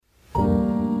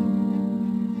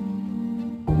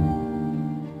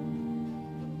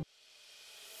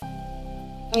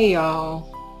Hey y'all,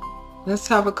 let's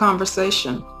have a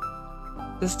conversation.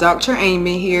 It's Dr.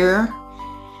 Amy here,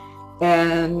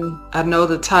 and I know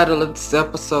the title of this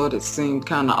episode, it seemed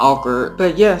kind of awkward,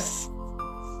 but yes,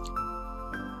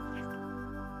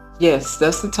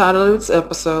 that's the title of this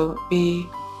episode, Be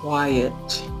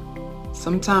Quiet.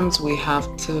 Sometimes we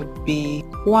have to be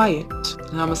quiet.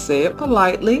 And I'm going to say it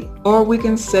politely, or we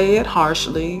can say it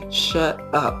harshly, shut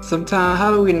up. Sometimes, how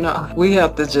do we know? We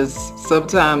have to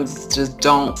sometimes just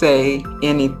don't say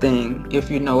anything,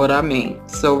 if you know what I mean.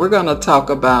 So we're going to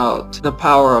talk about the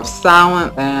power of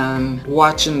silence and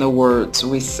watching the words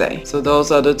we say. So those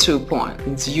are the 2 points.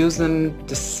 It's using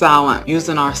the silent,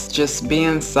 just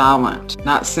being silent,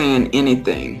 not saying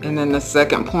anything. And then the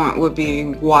second point would be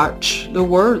watch the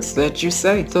words that you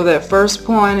say. So that first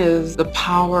point is the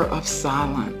power of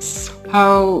silence.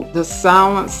 How the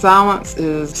silence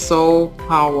is so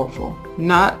powerful.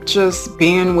 Not just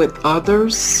being with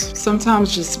others,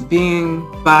 sometimes just being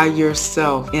by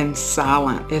yourself in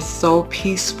silence. It's so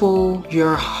peaceful.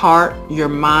 Your heart, your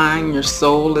mind, your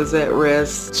soul is at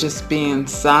rest. Just being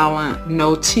silent.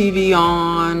 No TV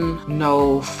on,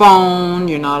 no phone.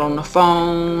 You're not on the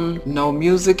phone. No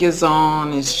music is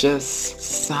on. It's just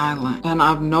silent. And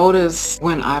I've noticed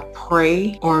when I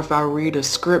pray or if I read a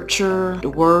scripture, the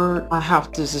word, I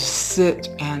have to just sit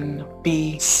and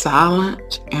be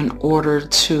silent in order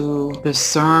to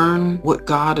discern what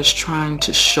God is trying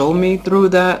to show me through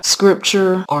that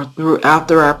scripture or through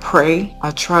after I pray. I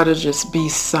try to just be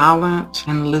silent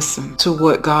and listen to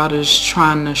what God is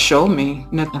trying to show me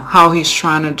and how he's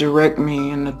trying to direct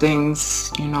me and the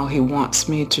things, he wants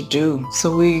me to do.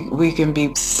 So we can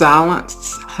be silent,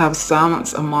 have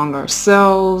silence among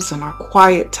ourselves in our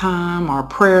quiet time, our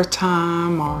prayer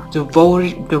time, our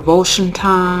devotion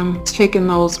time, taking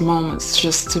those moments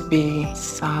just to be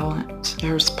silent.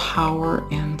 There's power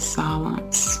in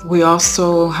silence. We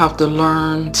also have to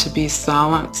learn to be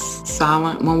silent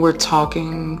when we're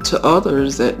talking to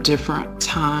others at different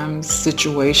times,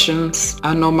 situations.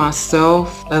 I know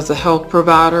myself as a health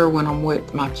provider, when I'm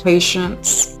with my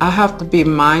patients, I have to be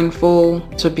mindful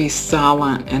to be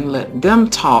silent and let them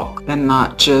talk and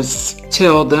not just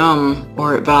tell them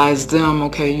or advise them,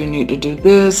 okay, you need to do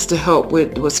this to help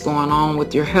with what's going on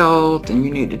with your health and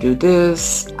you need to do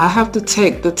this. I have to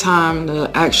take the time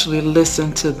to actually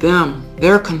listen to them,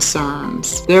 their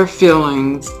concerns, their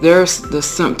feelings, the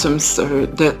symptoms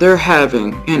that they're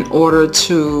having in order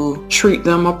to treat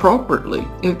them appropriately.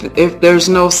 If there's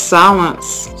no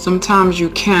silence, sometimes you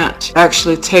can't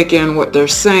actually take in what they're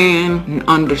saying and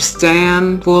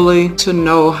understand fully to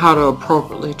know how to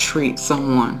appropriately treat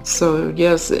someone. So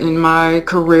yes, in my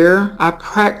career, I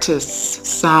practice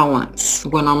silence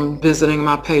when I'm visiting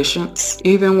my patients,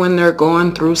 even when they're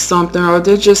going through something or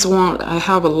they just I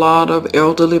have a lot of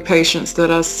elderly patients that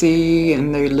I see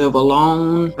and they live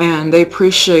alone and they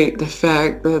appreciate the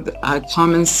fact that I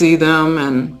come and see them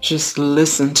and just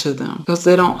listen to them because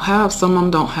some of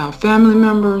them don't have family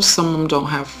members, some of them don't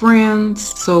have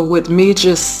friends. So with me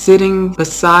just sitting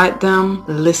beside them,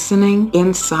 listening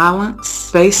in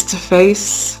silence, face to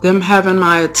face, them having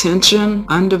my attention,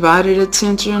 undivided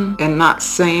attention, and not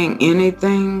saying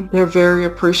anything, they're very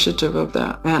appreciative of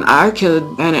that.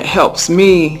 And it helps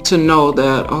me to know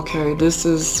that, okay, this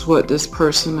is what this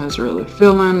person is really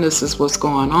feeling. This is what's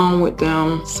going on with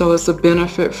them. So it's a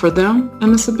benefit for them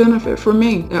and it's a benefit for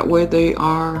me. That way they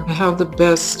have the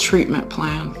best treatment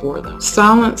plan for them.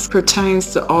 Silence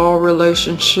pertains to all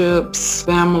relationships,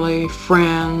 family,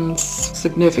 friends,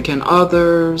 significant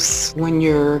others. When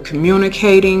you're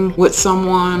communicating with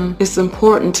someone, it's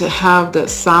important to have that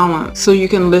silence so you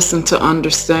can listen to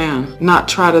understand, not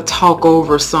try to talk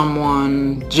over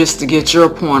someone just to get your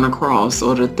point across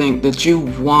or to think that you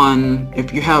won.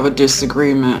 If you have a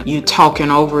disagreement, you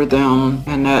talking over them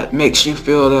and that makes you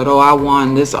feel that, oh, I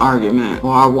won this argument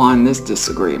or I won this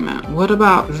disagreement. What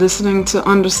about listening to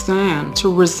understand,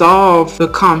 to resolve the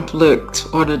conflict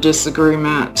or the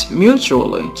disagreement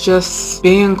mutually? Just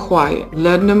being quiet,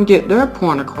 letting them get their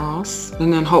point across,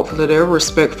 and then hopefully they'll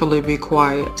respectfully be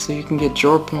quiet so you can get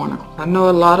your point across. I know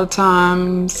a lot of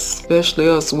times, especially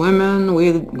us women,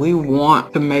 we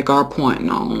want to make our point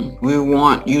known. We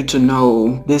want you to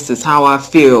know this is how I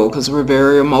feel because we're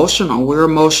very emotional. We're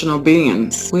emotional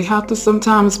beings. We have to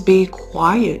sometimes be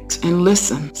quiet and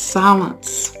listen.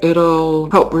 Silence. It'll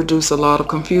help reduce a lot of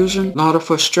confusion, a lot of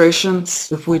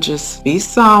frustrations. If we just be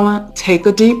silent, take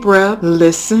a deep breath,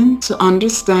 listen to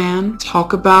understand,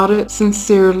 talk about it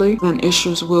sincerely, then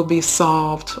issues will be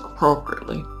solved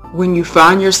appropriately. when you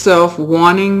find yourself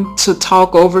wanting to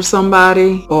talk over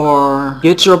somebody or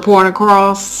get your point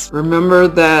across, remember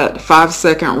that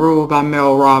 5-second rule by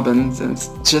Mel Robbins and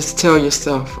just tell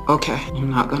yourself, okay, I'm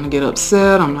not going to get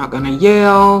upset. I'm not going to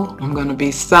yell. I'm going to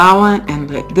be silent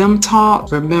and let them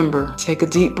talk. Remember, take a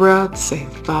deep breath, say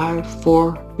 5,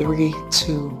 4, 3,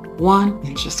 2, 1,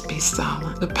 and just be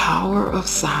silent. The power of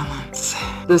silence.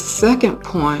 The second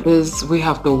point is we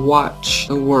have to watch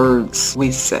the words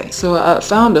we say. So I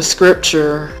found a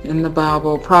scripture in the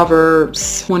Bible,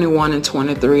 Proverbs 21 and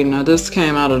 23. Now this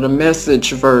came out of the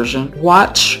Message version.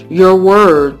 Watch your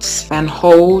words and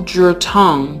hold your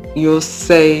tongue. You'll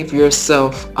save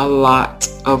yourself a lot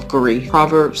of grief.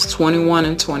 Proverbs 21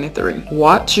 and 23.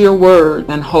 Watch your word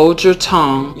and hold your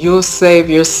tongue. You'll save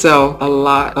yourself a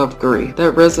lot of grief.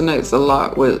 That resonates a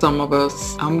lot with some of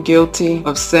us. I'm guilty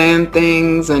of saying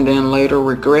things and then later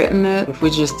regretting it. If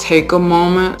we just take a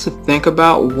moment to think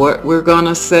about what we're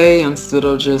gonna say instead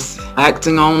of just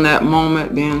acting on that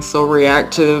moment, being so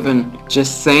reactive and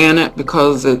just saying it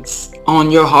because it's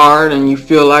on your heart and you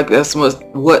feel like that's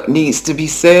what needs to be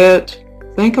said.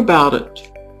 Think about it.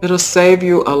 It'll save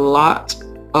you a lot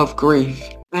of grief.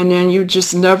 And then you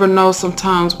just never know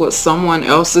sometimes what someone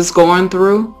else is going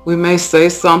through. We may say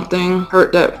something,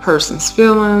 hurt that person's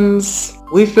feelings.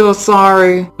 We feel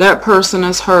sorry. That person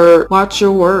is hurt. Watch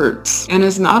your words. And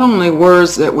it's not only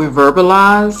words that we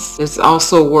verbalize, it's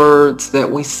also words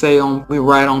that we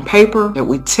write on paper, that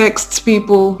we text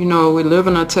people. You know, we live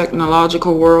in a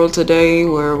technological world today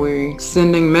where we're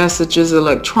sending messages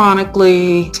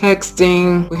electronically,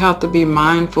 texting. We have to be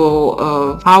mindful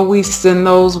of how we send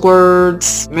those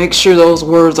words. Make sure those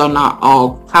words are not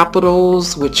all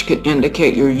capitals, which could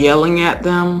indicate you're yelling at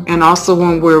them. And also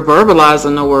when we're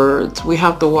verbalizing the words, we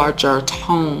have to watch our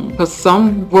tone, because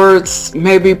some words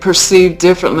may be perceived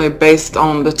differently based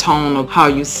on the tone of how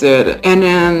you said it. And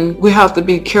then we have to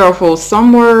be careful.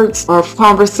 Some words or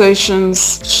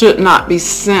conversations should not be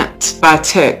sent by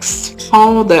text.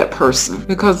 Call that person,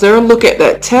 because they'll look at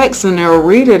that text and they'll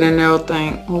read it and they'll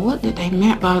think, well, what did they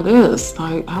meant by this?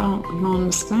 Like, I don't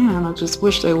understand. I just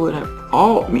wish they would have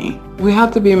called me. We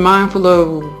have to be mindful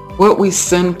of what we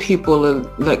send people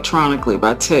electronically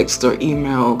by text or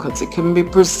email, because it can be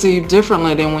perceived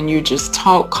differently than when you just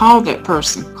call that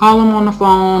person. Call them on the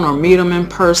phone or meet them in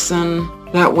person.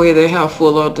 That way they have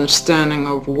full understanding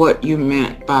of what you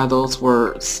meant by those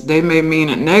words. They may mean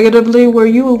it negatively where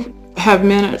you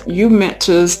meant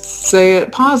to say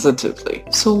it positively.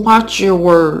 So watch your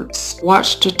words.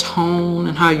 Watch the tone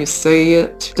and how you say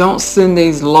it. Don't send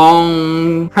these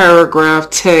long paragraph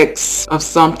texts of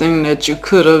something that you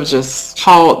could have just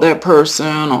called that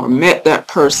person or met that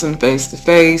person face to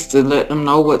face to let them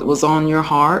know what was on your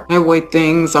heart. That way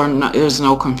there's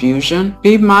no confusion.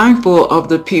 Be mindful of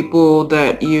the people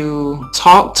that you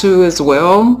talk to as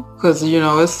well. Because,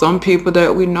 it's some people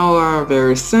that we know are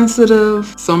very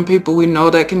sensitive. Some people we know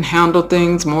that can handle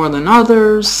things more than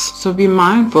others. So be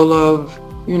mindful of,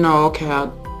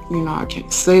 I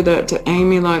can't say that to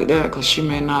Amy like that because she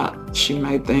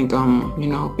may think I'm,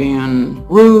 being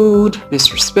rude,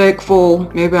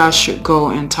 disrespectful. Maybe I should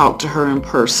go and talk to her in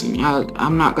person.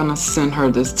 I'm not going to send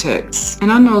her this text.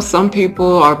 And I know some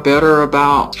people are better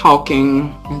about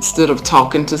talking instead of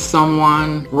talking to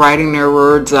someone, writing their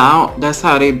words out. That's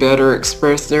how they better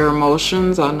express their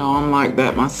emotions. I know I'm like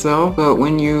that myself. But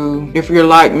if you're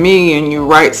like me and you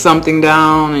write something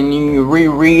down and you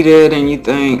reread it and you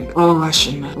think, oh, I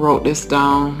shouldn't have wrote this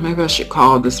down. Maybe I should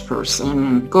call this person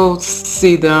and go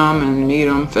see them and meet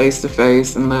them face to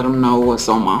face and let them know what's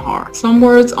on my heart. Some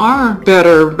words are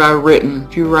better by written.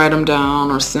 If you write them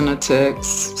down or send a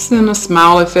text, send a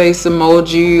smiley face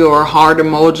emoji or a heart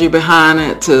emoji behind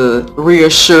it to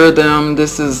reassure them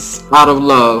this is out of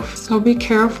love. So be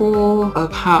careful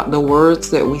of how the words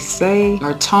that we say,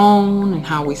 our tone and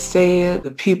how we say it,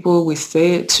 the people we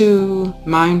say it to.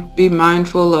 Be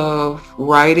mindful of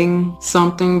writing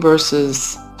something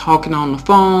versus talking on the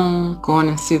phone, going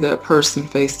and see that person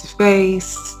face to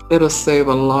face. It'll save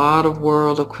a lot of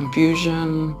world of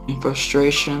confusion and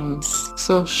frustrations.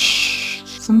 So shh.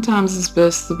 Sometimes it's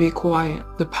best to be quiet.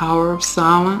 The power of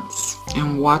silence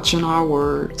and watching our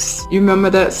words. You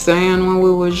remember that saying when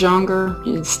we was younger?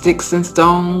 Sticks and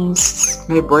stones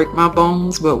may break my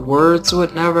bones, but words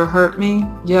would never hurt me.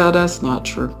 Yeah, that's not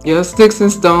true. Yeah, sticks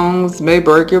and stones may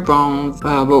break your bones,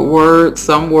 but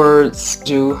some words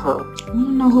do hurt. I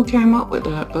don't know who came up with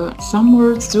that, but some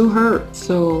words do hurt.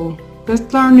 So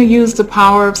let's learn to use the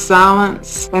power of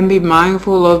silence and be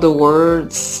mindful of the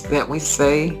words that we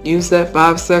say. Use that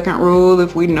 5-second rule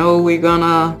if we know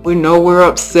we're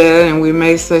upset and we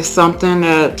may say something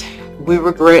that we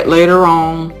regret later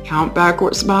on. Count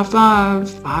backwards by 5.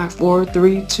 5, 4,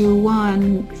 3, 2,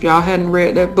 1. If y'all hadn't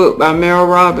read that book by Mel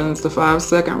Robbins, The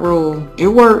 5-Second Rule, it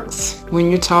works. When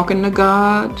you're talking to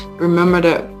God, remember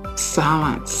that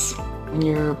silence when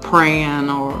you're praying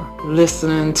or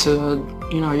listening to,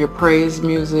 your praise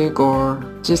music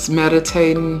or just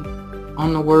meditating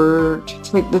on the word.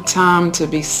 Take the time to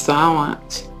be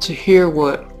silent, to hear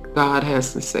what God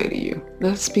has to say to you.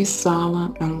 Let's be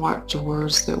silent and watch the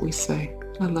words that we say.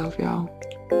 I love y'all.